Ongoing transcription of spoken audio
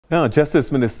Now,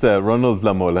 Justice Minister Ronald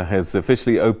Lamola has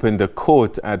officially opened a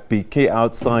court at Bhityi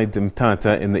outside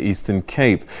Mthatha in the Eastern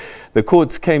Cape. The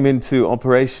court came into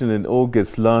operation in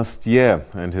August last year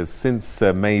and has since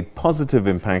made positive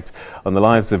impact on the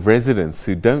lives of residents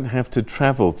who don't have to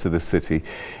travel to the city.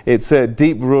 It's a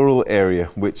deep rural area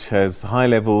which has high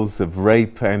levels of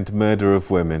rape and murder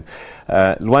of women.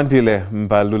 Lwandile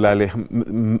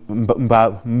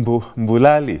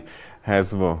Mbulali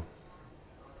has more.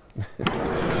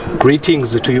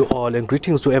 Greetings to you all and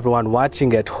greetings to everyone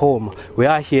watching at home. We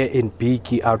are here in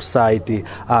Bhityi outside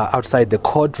the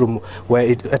courtroom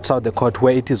outside the court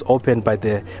where it is opened by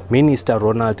the Minister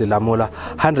Ronald Lamola.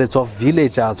 Hundreds of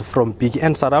villagers from Bhityi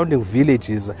and surrounding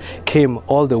villages came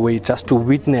all the way just to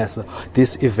witness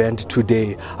this event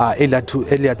today.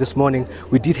 Earlier this morning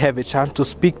we did have a chance to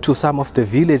speak to some of the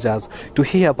villagers to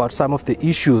hear about some of the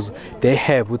issues they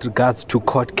have with regards to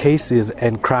court cases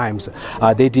and crimes.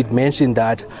 They did mention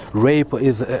that rape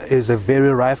is a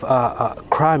very rife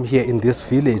crime here in this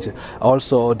village.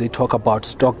 Also, they talk about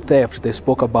stock theft. They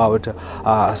spoke about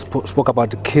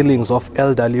the killings of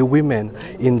elderly women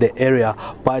in the area.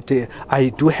 But I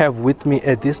do have with me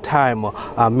at this time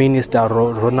Minister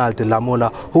Ronald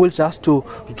Lamola, who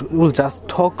will just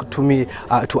talk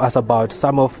to us about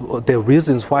some of the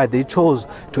reasons why they chose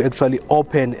to actually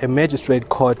open a magistrate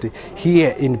court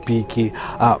here in Bhityi.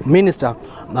 Minister,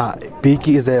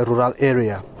 Bhityi is a rural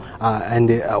area. And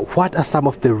what are some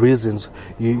of the reasons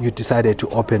you decided to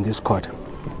open this court?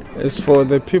 It's for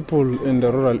the people in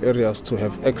the rural areas to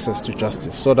have access to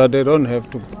justice so that they don't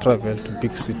have to travel to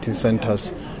big city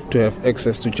centers to have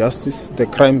access to justice. The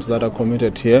crimes that are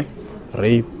committed here,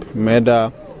 rape,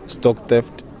 murder, stock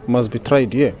theft, must be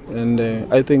tried here. And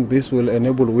I think this will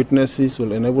enable witnesses,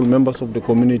 will enable members of the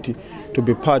community to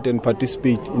be part and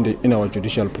participate in our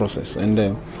judicial process.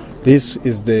 And this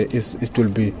it will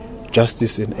be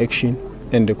justice in action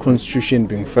and the constitution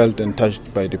being felt and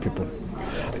touched by the people.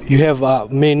 You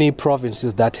have many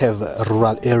provinces that have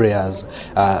rural areas,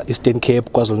 Eastern Cape,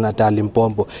 KwaZulu-Natal,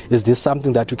 Limpopo. Is this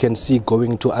something that you can see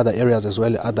going to other areas as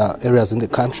well, other areas in the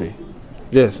country?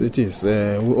 Yes, it is. We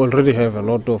already have a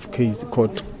lot of case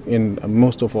court in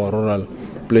most of our rural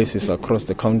places across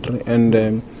the country,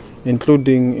 and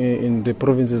including in the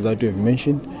provinces that you have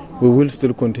mentioned. We will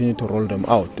still continue to roll them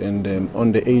out, and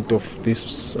on the 8th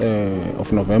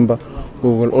of November, we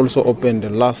will also open the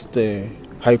last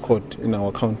High Court in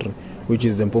our country, which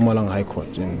is the Mpumalanga High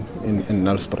Court in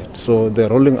Nelspruit. So the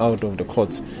rolling out of the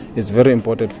courts is very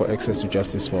important for access to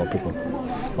justice for our people.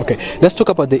 Okay, let's talk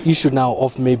about the issue now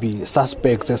of maybe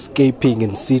suspects escaping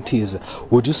in cities.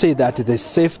 Would you say that the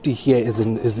safety here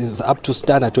is up to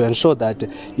standard to ensure that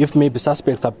if maybe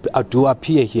suspects do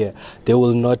appear here, they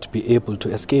will not be able to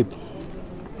escape?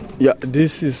 Yeah,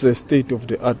 this is a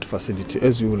state-of-the-art facility.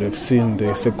 As you will have seen,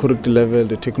 the security level,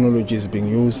 the technology is being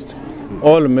used.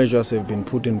 All measures have been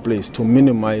put in place to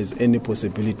minimize any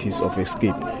possibilities of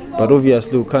escape. But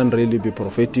obviously, we can't really be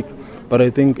prophetic. But I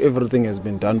think everything has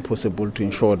been done possible to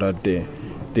ensure that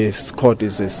this court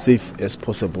is as safe as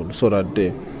possible so that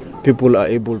the people are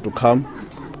able to come,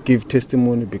 give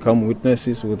testimony, become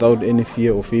witnesses without any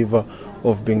fear or favor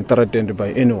of being threatened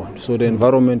by anyone. So the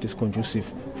environment is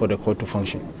conducive for the court to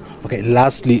function. Okay,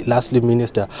 lastly,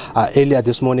 Minister, earlier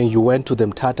this morning you went to the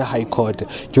Mthatha High Court.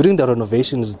 During the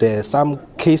renovations there, some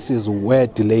cases were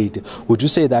delayed. Would you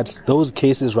say that those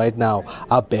cases right now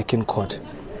are back in court?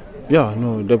 Yeah,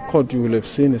 no, the court you will have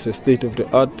seen is a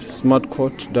state-of-the-art smart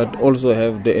court that also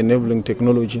have the enabling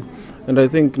technology. And I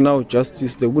think now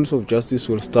the wheels of justice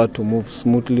will start to move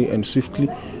smoothly and swiftly.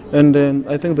 And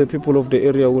I think the people of the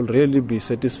area will really be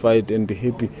satisfied and be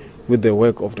happy with the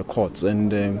work of the courts.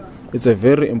 And it's a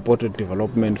very important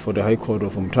development for the High Court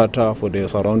of Mthatha, for the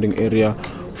surrounding area,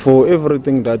 for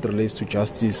everything that relates to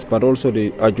justice, but also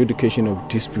the adjudication of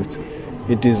disputes.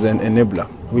 It is an enabler,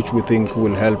 which we think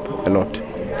will help a lot.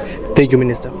 Thank you,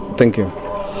 Minister. Thank you.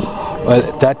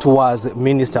 Well, that was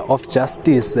Minister of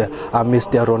Justice,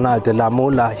 Mr. Ronald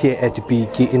Lamola, here at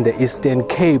Bhityi in the Eastern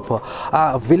Cape.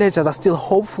 Villagers are still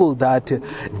hopeful that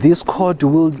this court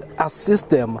will assist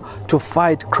them to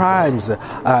fight crimes,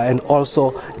 and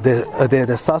also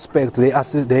the suspects. They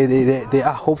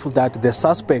are hopeful that the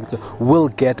suspects will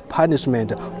get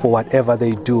punishment for whatever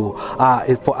they do.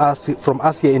 From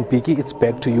us here in Bhityi, it's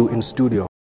back to you in studio.